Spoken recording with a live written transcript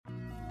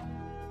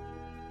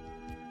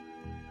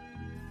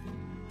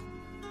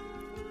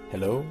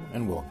Hello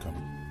and welcome.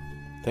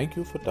 Thank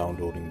you for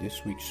downloading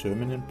this week's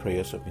sermon and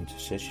prayers of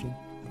intercession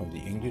from the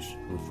English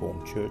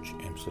Reformed Church,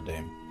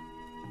 Amsterdam.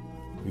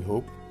 We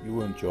hope you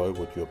will enjoy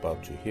what you're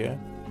about to hear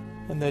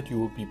and that you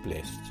will be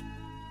blessed.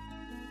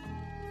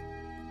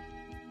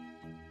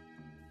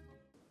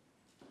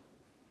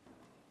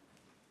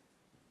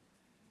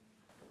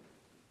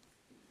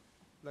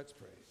 Let's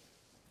pray.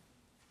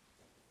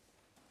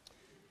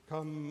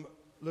 Come,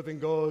 living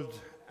God,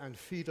 and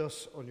feed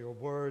us on your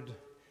word,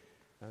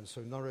 and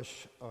so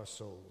nourish our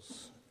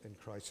souls. In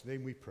Christ's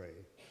name we pray.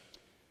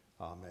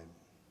 Amen.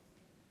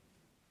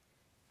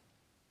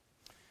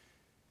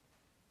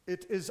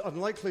 It is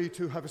unlikely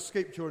to have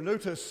escaped your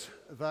notice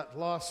that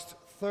last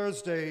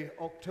Thursday,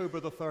 October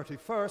the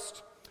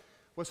 31st,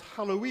 was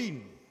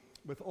Halloween,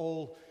 with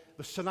all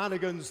the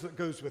shenanigans that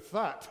goes with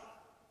that.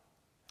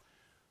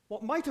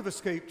 What might have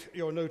escaped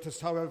your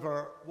notice,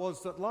 however,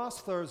 was that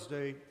last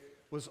Thursday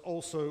was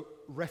also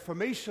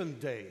Reformation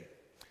Day,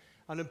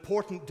 an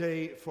important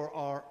day for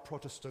our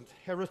Protestant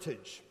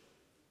heritage.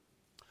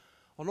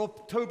 On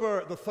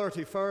October the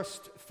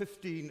 31st,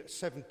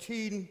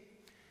 1517,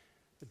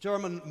 a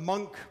German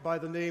monk by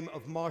the name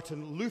of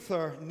Martin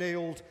Luther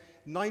nailed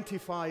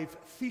 95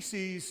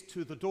 theses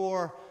to the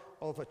door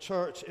of a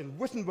church in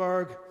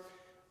Wittenberg,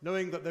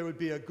 knowing that there would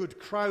be a good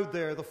crowd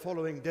there the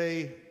following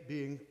day,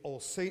 being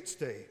All Saints'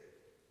 Day.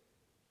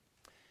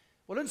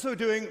 Well, in so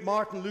doing,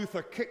 Martin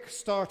Luther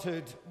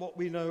kick-started what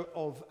we know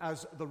of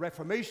as the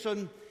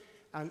Reformation,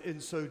 and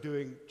in so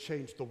doing,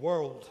 changed the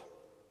world.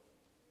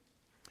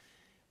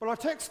 Well, our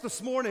text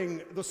this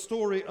morning, the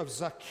story of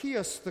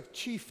Zacchaeus, the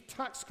chief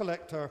tax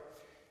collector,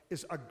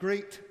 is a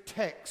great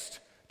text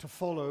to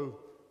follow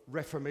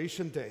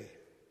Reformation Day.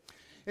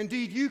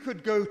 Indeed, you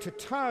could go to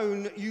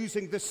town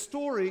using this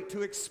story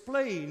to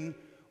explain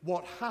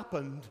what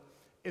happened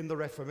in the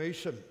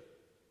Reformation.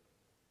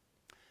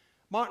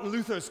 Martin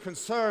Luther's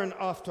concern,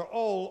 after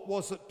all,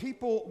 was that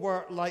people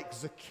were like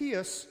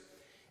Zacchaeus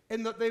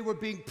in that they were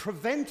being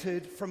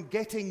prevented from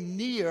getting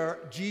near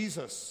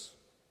Jesus.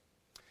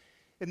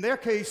 In their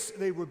case,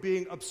 they were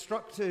being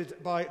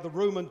obstructed by the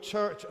Roman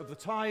Church of the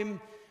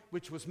time,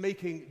 which was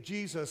making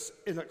Jesus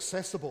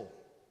inaccessible.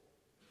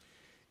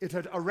 It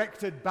had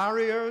erected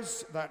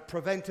barriers that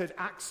prevented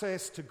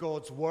access to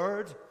God's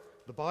Word,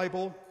 the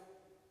Bible.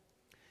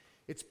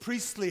 Its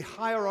priestly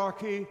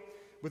hierarchy,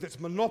 with its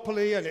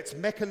monopoly and its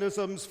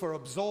mechanisms for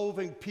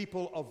absolving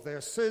people of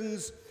their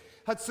sins,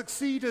 had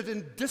succeeded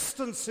in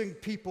distancing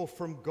people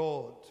from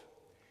God.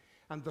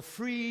 And the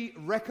free,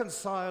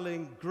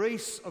 reconciling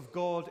grace of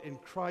God in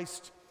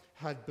Christ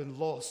had been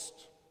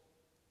lost.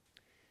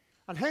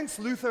 And hence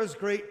Luther's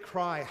great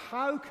cry,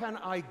 "How can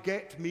I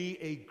get me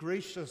a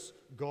gracious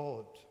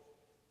God?"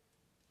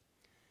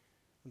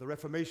 And the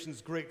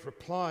Reformation's great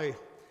reply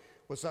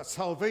was that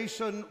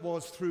salvation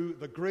was through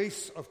the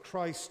grace of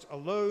Christ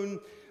alone,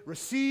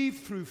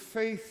 received through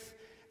faith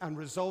and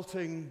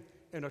resulting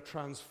in a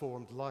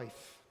transformed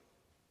life.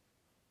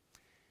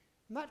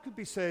 And that could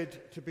be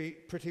said to be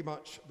pretty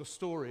much the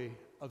story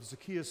of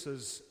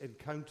Zacchaeus'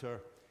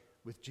 encounter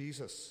with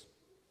Jesus.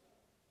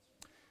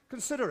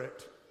 Consider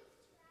it.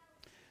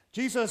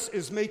 Jesus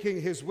is making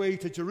his way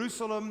to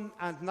Jerusalem,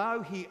 and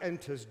now he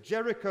enters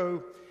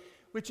Jericho,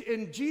 which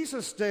in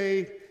Jesus'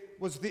 day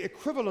was the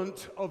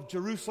equivalent of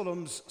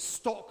Jerusalem's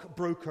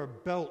stockbroker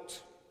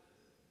belt.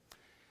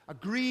 A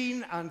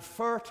green and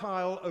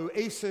fertile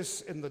oasis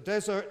in the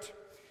desert.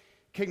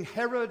 King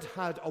Herod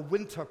had a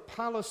winter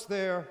palace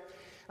there,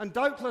 and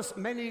doubtless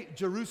many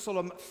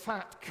Jerusalem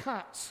fat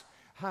cats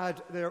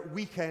had their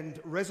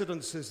weekend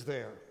residences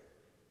there.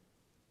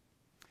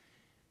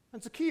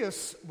 And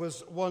Zacchaeus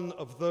was one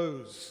of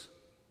those.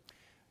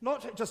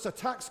 Not just a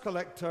tax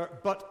collector,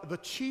 but the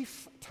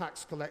chief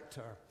tax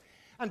collector,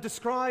 and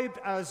described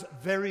as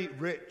very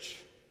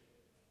rich.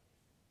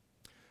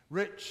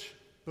 Rich,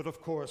 but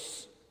of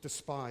course,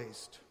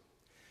 despised.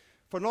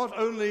 For not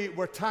only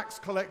were tax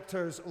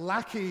collectors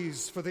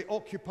lackeys for the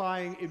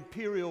occupying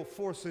imperial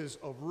forces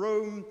of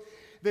Rome,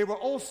 they were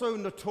also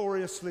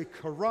notoriously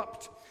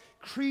corrupt,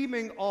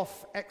 creaming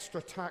off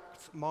extra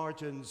tax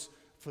margins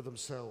for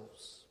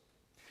themselves.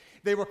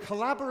 They were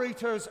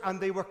collaborators,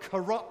 and they were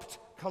corrupt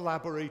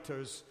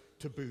collaborators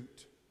to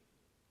boot.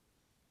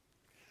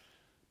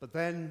 But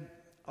then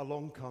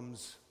along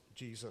comes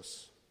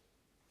Jesus.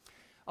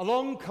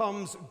 Along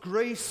comes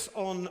grace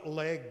on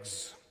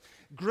legs,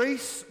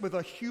 grace with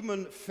a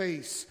human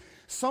face,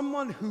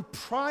 someone who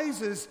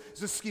prizes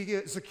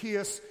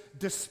Zacchaeus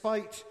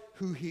despite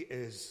who he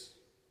is.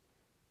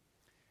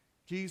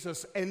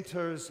 Jesus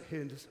enters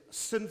his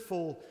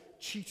sinful,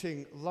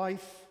 cheating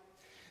life.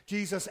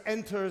 Jesus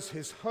enters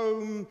his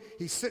home.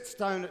 He sits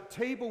down at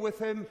table with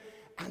him,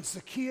 and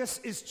Zacchaeus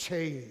is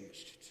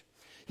changed.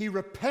 He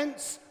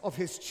repents of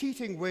his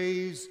cheating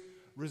ways,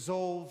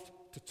 resolved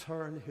to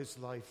turn his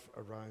life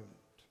around.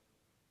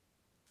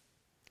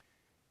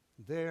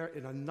 There,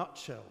 in a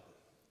nutshell,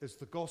 is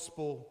the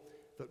gospel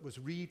that was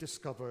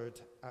rediscovered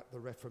at the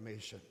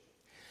Reformation.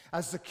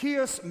 As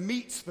Zacchaeus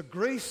meets the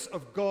grace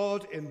of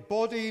God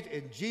embodied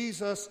in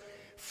Jesus,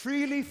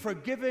 freely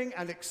forgiving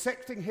and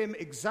accepting him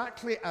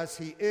exactly as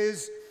he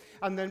is,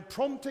 and then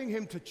prompting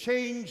him to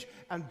change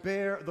and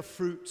bear the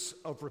fruits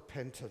of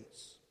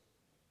repentance.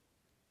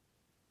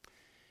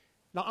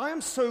 Now, I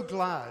am so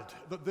glad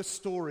that this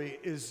story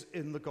is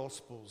in the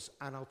Gospels,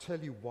 and I'll tell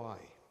you why.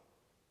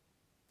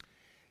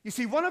 You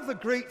see, one of the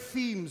great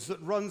themes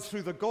that runs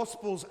through the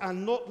Gospels,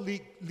 and not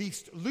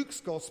least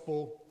Luke's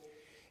Gospel,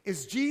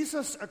 is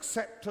Jesus'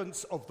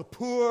 acceptance of the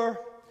poor,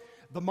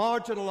 the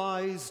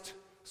marginalized,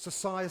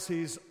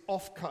 society's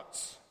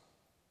offcuts.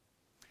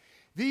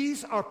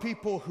 These are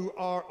people who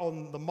are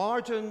on the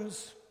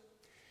margins,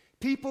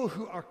 people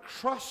who are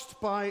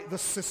crushed by the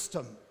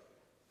system.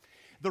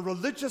 The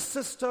religious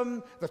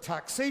system, the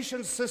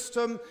taxation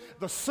system,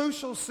 the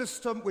social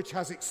system which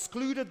has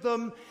excluded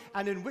them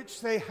and in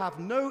which they have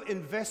no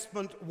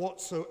investment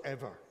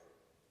whatsoever.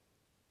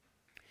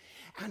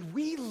 And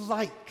we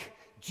like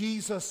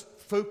Jesus'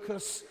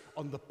 focus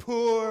on the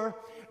poor,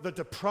 the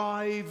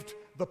deprived,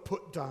 the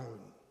put down.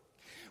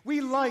 We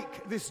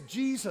like this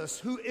Jesus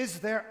who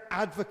is their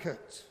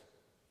advocate.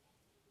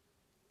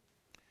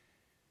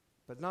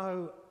 But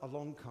now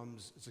along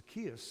comes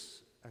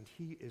Zacchaeus, and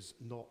he is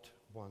not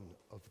one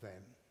of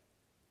them.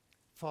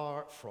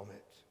 Far from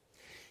it.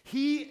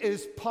 He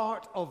is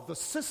part of the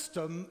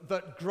system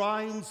that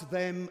grinds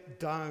them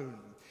down.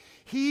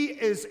 He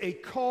is a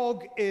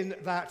cog in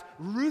that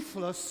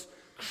ruthless,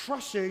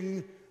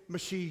 crushing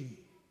machine.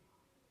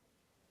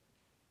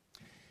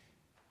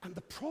 And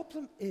the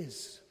problem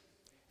is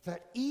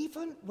that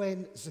even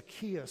when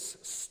Zacchaeus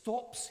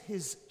stops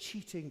his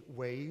cheating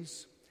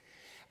ways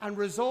and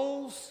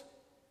resolves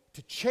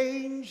to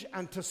change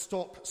and to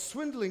stop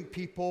swindling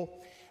people,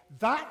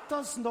 that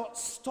does not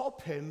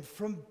stop him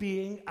from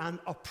being an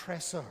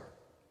oppressor.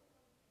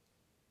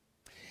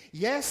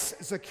 Yes,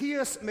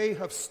 Zacchaeus may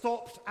have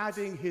stopped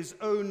adding his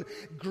own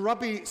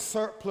grubby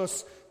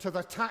surplus to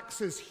the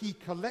taxes he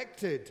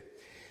collected,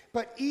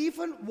 but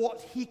even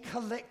what he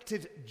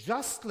collected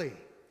justly,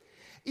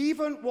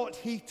 even what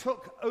he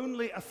took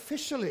only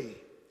officially,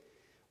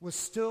 was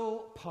still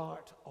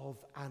part of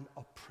an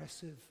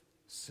oppressive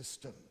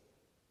system.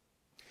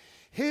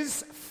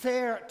 His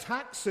fair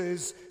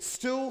taxes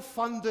still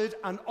funded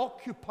an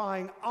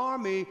occupying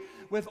army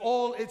with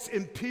all its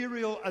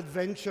imperial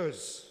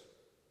adventures.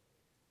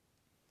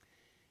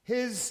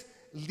 His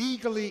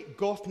legally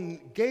gotten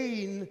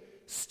gain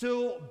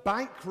still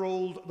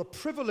bankrolled the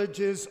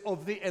privileges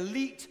of the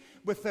elite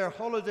with their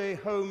holiday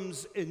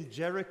homes in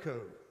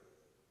Jericho.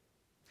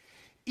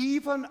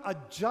 Even a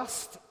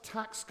just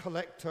tax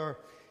collector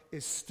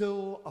is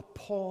still a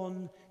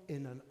pawn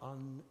in an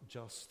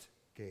unjust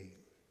game.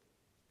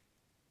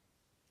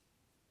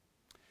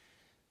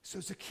 So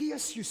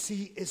Zacchaeus, you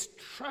see, is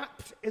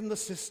trapped in the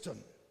system.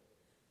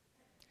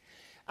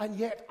 And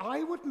yet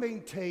I would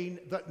maintain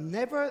that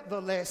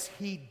nevertheless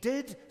he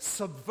did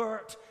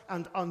subvert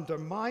and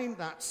undermine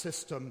that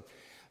system,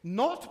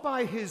 not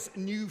by his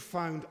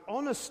newfound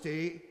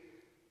honesty,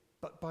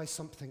 but by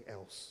something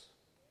else.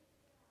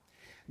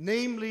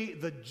 Namely,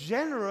 the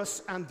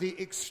generous and the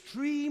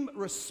extreme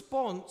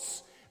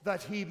response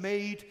that he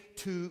made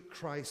to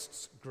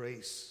Christ's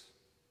grace.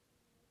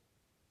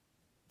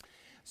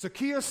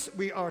 Zacchaeus,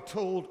 we are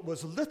told,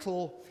 was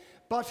little,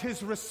 but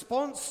his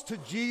response to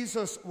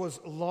Jesus was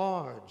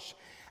large,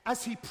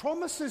 as he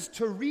promises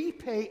to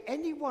repay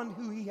anyone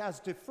who he has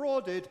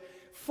defrauded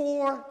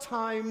 4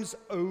 times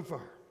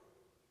over.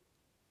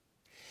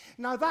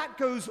 Now that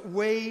goes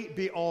way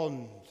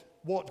beyond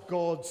what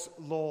God's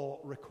law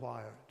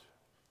required.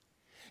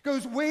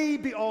 Goes way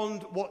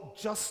beyond what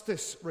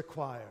justice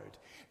required.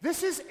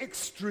 This is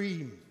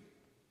extreme.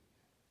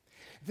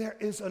 There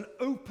is an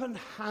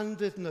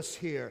open-handedness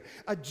here,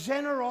 a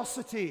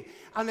generosity,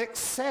 an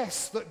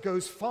excess that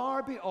goes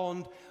far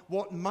beyond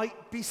what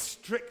might be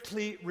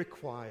strictly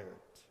required.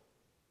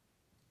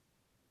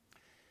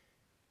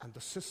 And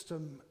the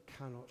system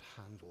cannot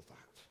handle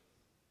that.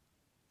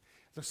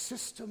 The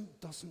system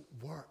doesn't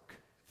work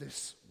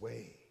this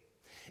way.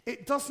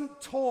 It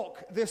doesn't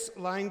talk this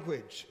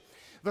language.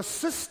 The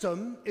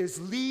system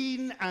is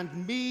lean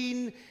and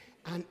mean,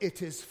 and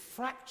it is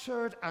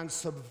fractured and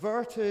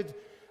subverted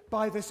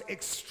by this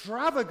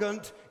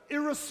extravagant,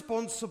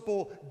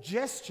 irresponsible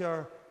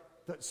gesture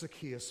that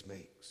Zacchaeus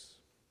makes.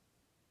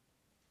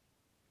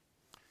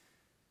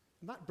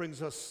 And that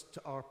brings us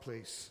to our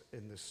place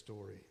in this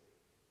story.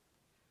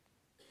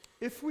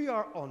 If we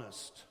are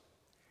honest,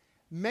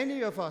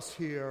 many of us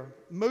here,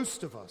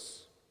 most of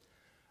us,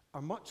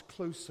 are much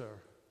closer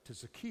to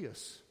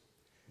Zacchaeus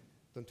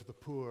than to the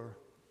poor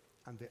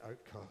and the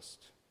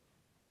outcast.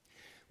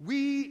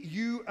 We,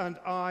 you and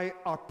I,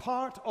 are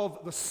part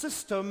of the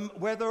system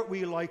whether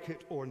we like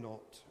it or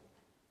not.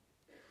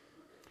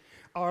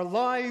 Our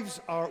lives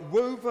are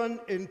woven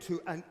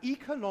into an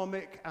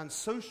economic and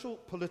social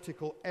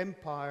political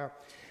empire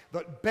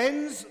that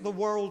bends the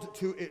world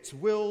to its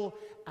will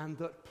and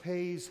that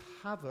plays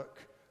havoc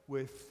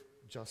with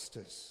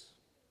justice.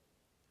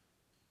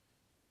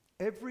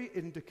 Every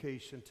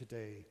indication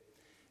today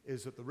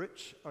is that the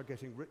rich are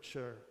getting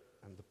richer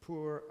and the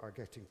poor are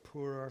getting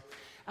poorer,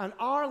 and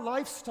our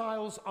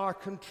lifestyles are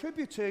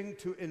contributing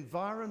to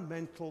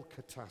environmental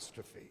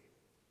catastrophe.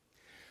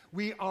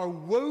 We are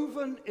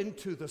woven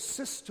into the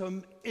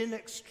system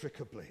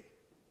inextricably,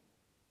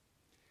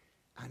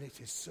 and it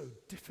is so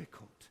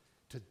difficult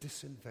to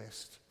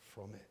disinvest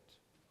from it.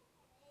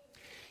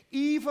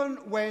 Even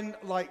when,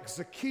 like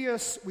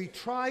Zacchaeus, we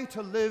try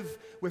to live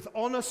with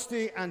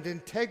honesty and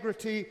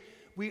integrity,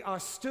 we are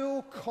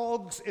still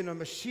cogs in a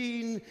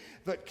machine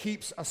that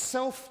keeps a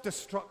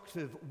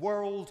self-destructive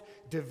world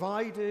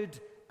divided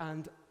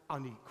and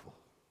unequal.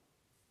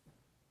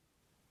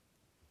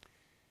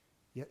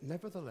 Yet,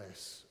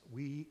 nevertheless,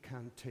 we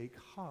can take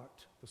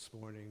heart this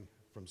morning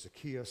from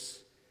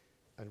Zacchaeus,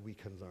 and we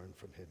can learn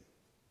from him.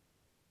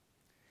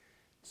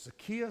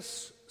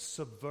 Zacchaeus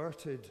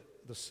subverted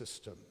the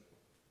system,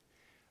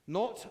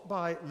 not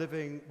by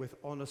living with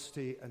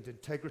honesty and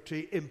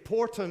integrity,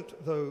 important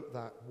though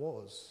that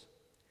was,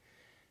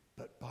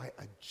 but by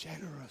a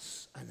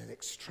generous and an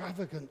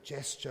extravagant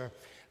gesture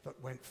that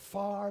went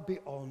far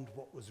beyond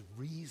what was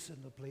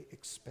reasonably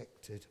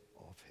expected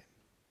of him.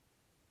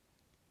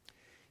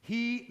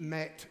 He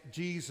met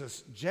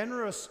Jesus'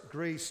 generous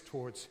grace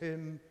towards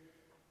him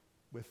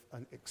with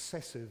an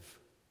excessive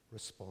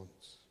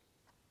response.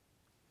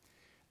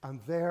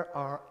 And there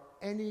are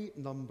any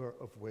number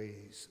of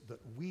ways that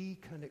we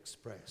can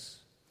express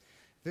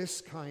this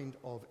kind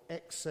of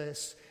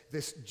excess,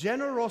 this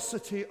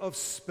generosity of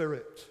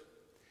spirit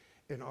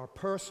in our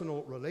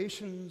personal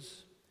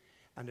relations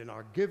and in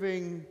our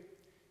giving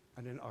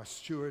and in our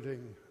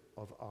stewarding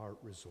of our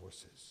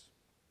resources.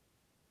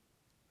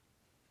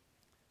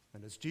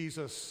 And as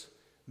Jesus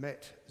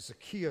met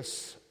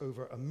Zacchaeus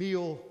over a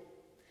meal,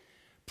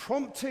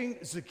 prompting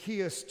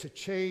Zacchaeus to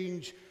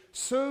change,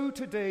 so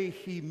today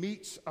he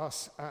meets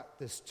us at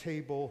this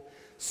table,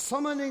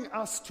 summoning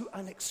us to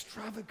an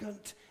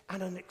extravagant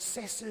and an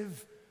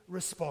excessive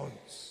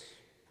response.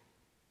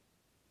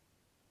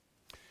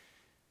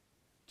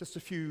 Just a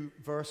few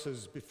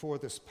verses before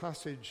this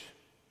passage,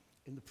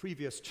 in the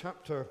previous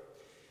chapter,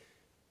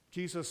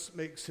 Jesus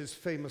makes his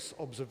famous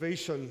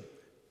observation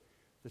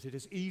that it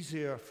is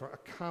easier for a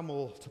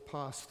camel to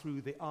pass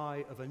through the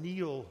eye of a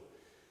needle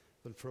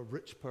than for a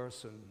rich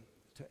person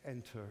to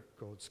enter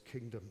God's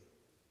kingdom.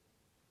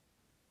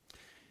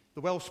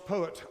 The Welsh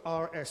poet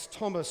R.S.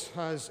 Thomas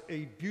has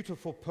a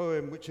beautiful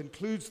poem which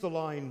includes the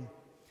line,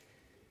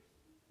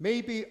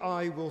 "Maybe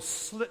I will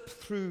slip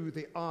through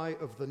the eye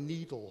of the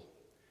needle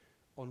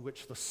on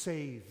which the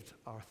saved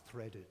are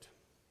threaded."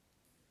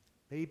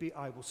 Maybe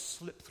I will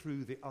slip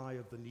through the eye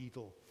of the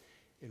needle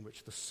in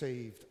which the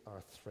saved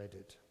are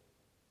threaded.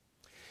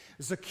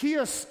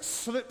 Zacchaeus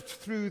slipped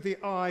through the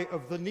eye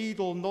of the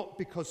needle not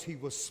because he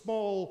was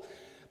small,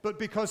 but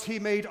because he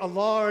made a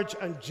large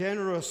and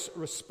generous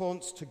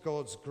response to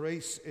God's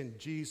grace in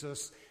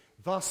Jesus,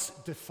 thus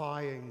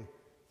defying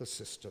the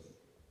system.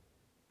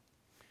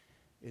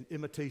 In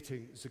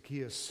imitating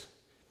Zacchaeus,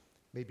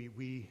 maybe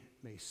we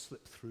may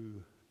slip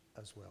through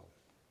as well.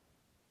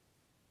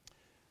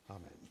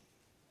 Amen.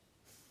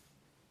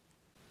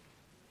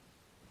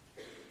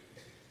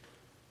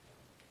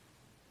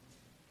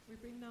 We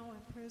bring now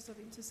our prayers of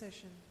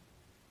intercession.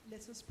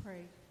 Let us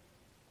pray.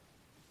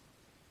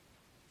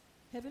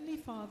 Heavenly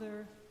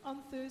Father,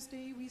 on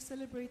Thursday we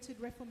celebrated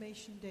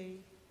Reformation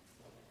Day.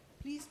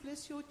 Please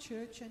bless your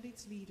church and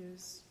its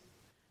leaders.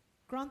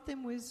 Grant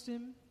them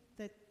wisdom,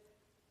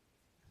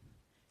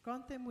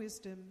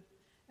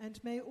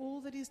 and may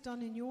all that is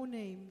done in your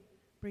name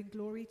bring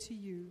glory to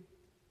you.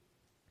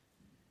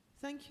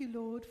 Thank you,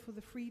 Lord, for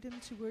the freedom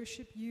to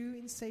worship you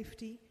in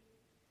safety,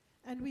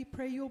 and we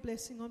pray your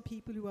blessing on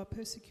people who are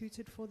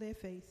persecuted for their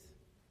faith.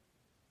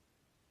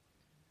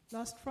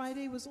 Last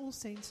Friday was All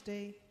Saints'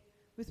 Day,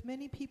 with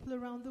many people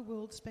around the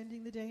world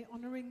spending the day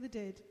honoring the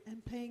dead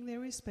and paying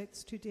their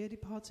respects to dear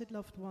departed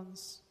loved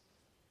ones.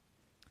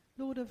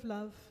 Lord of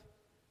love,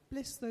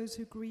 bless those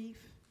who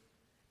grieve.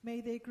 May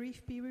their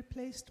grief be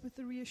replaced with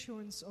the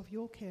reassurance of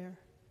your care.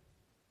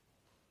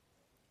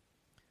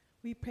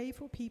 We pray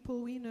for people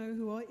we know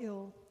who are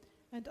ill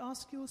and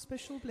ask your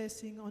special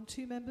blessing on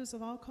 2 members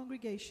of our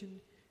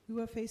congregation who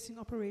are facing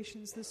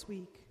operations this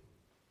week.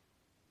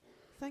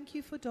 Thank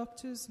you for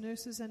doctors,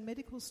 nurses, and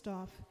medical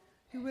staff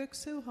who work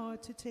so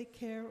hard to take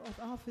care of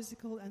our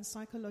physical and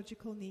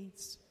psychological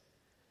needs.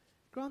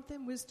 Grant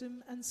them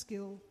wisdom and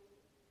skill,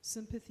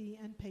 sympathy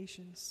and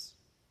patience.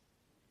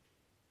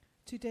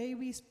 Today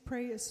we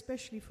pray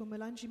especially for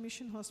Melange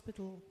Mission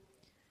Hospital,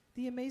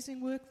 the amazing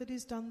work that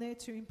is done there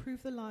to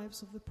improve the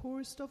lives of the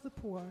poorest of the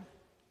poor.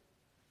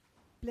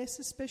 Bless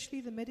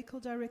especially the medical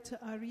director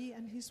Ari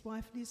and his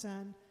wife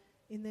Lizanne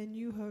in their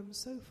new home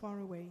so far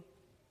away.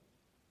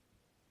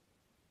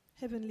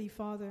 Heavenly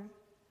Father,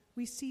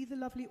 we see the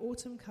lovely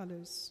autumn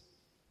colors.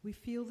 We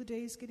feel the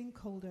days getting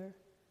colder,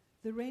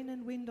 the rain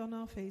and wind on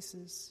our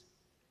faces,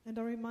 and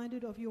are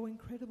reminded of your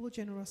incredible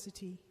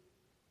generosity.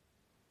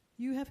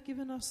 You have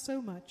given us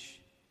so much.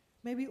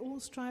 May we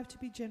all strive to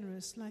be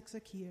generous like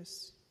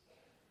Zacchaeus.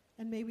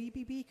 And may we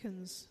be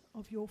beacons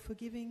of your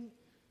forgiving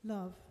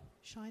love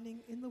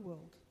shining in the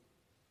world.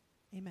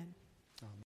 Amen.